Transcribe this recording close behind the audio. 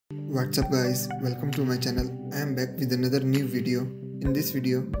What's up guys, welcome to my channel. I am back with another new video. In this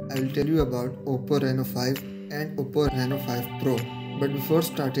video, I will tell you about Oppo Reno5 and Oppo Reno5 Pro. But before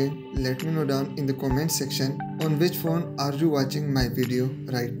starting, let me know down in the comment section on which phone are you watching my video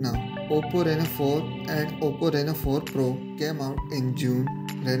right now. Oppo Reno4 and Oppo Reno4 Pro came out in June.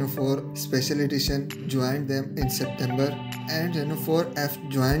 Reno4 Special Edition joined them in September and Reno4F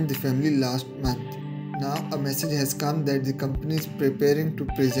joined the family last month. Now a message has come that the company is preparing to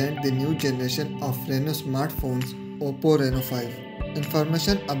present the new generation of Reno smartphones, Oppo Reno5.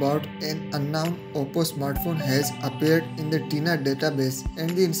 Information about an unknown Oppo smartphone has appeared in the TINA database, and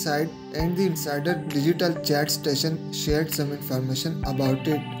the insider digital chat station shared some information about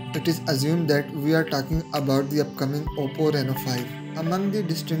it. It is assumed that we are talking about the upcoming Oppo Reno5. Among the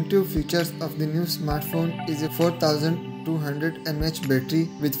distinctive features of the new smartphone is a 4200 mAh battery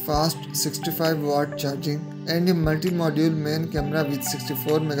with fast 65-watt charging and a multi-module main camera with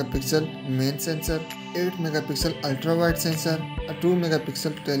 64 megapixel main sensor, 8 megapixel ultra-wide sensor, a 2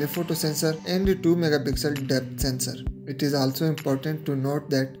 megapixel telephoto sensor and a 2 megapixel depth sensor. It is also important to note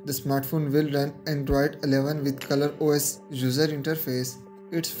that the smartphone will run Android 11 with ColorOS user interface.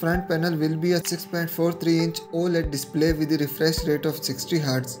 Its front panel will be a 6.43-inch OLED display with a refresh rate of 60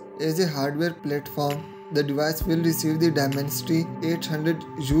 Hz. As a hardware platform, the device will receive the Dimensity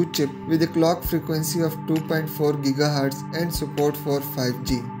 800U chip with a clock frequency of 2.4 GHz and support for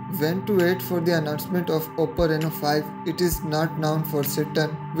 5G. When to wait for the announcement of Oppo Reno5, it is not known for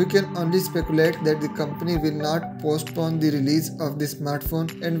certain. We can only speculate that the company will not postpone the release of the smartphone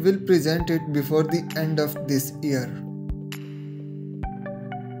and will present it before the end of this year.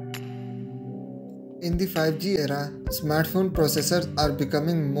 In the 5G era, smartphone processors are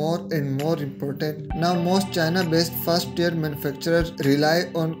becoming more and more important. Now most China-based first-tier manufacturers rely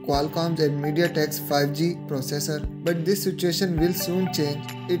on Qualcomm's and MediaTek's 5G processor. But this situation will soon change.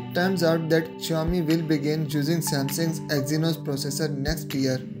 It turns out that Xiaomi will begin using Samsung's Exynos processor next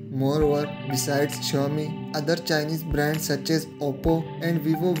year. Moreover, besides Xiaomi, other Chinese brands such as Oppo and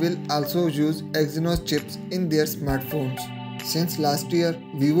Vivo will also use Exynos chips in their smartphones. Since last year,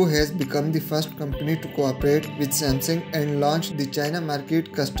 Vivo has become the first company to cooperate with Samsung and launched the China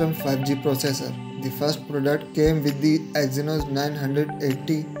market custom 5G processor. The first product came with the Exynos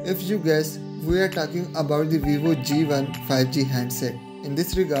 980. If you guess, we are talking about the Vivo G1 5G handset. In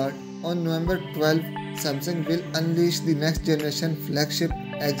this regard, on November 12, Samsung will unleash the next generation flagship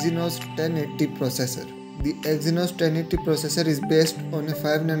Exynos 1080 processor. The Exynos 1080 processor is based on a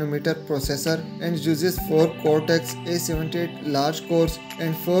 5nm processor and uses 4 Cortex-A78 large cores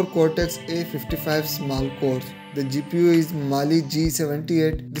and 4 Cortex-A55 small cores. The GPU is Mali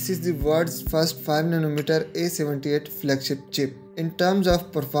G78. This is the world's first 5nm A78 flagship chip. In terms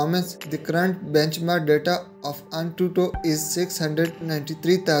of performance, the current benchmark data of Antutu is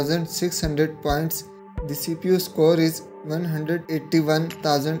 693,600 points. The CPU score is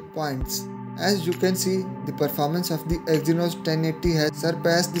 181,000 points. As you can see, the performance of the Exynos 1080 has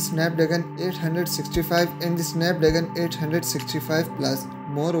surpassed the Snapdragon 865 and the Snapdragon 865 Plus.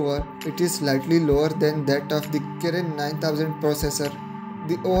 Moreover, it is slightly lower than that of the Kirin 9000 processor.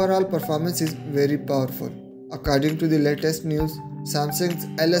 The overall performance is very powerful. According to the latest news, Samsung's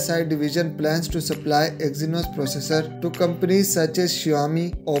LSI division plans to supply Exynos processor to companies such as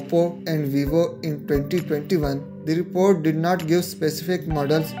Xiaomi, Oppo and Vivo in 2021. The report did not give specific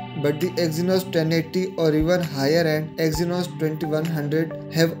models, but the Exynos 1080 or even higher end Exynos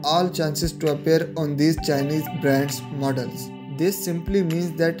 2100 have all chances to appear on these Chinese brands' models. This simply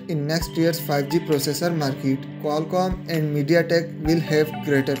means that in next year's 5G processor market, Qualcomm and MediaTek will have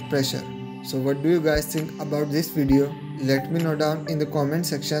greater pressure. So what do you guys think about this video? Let me know down in the comment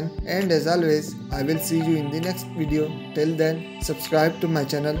section, and as always, I will see you in the next video. Till then, subscribe to my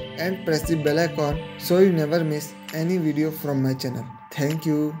channel and press the bell icon so you never miss any video from my channel. Thank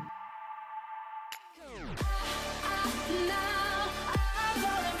you.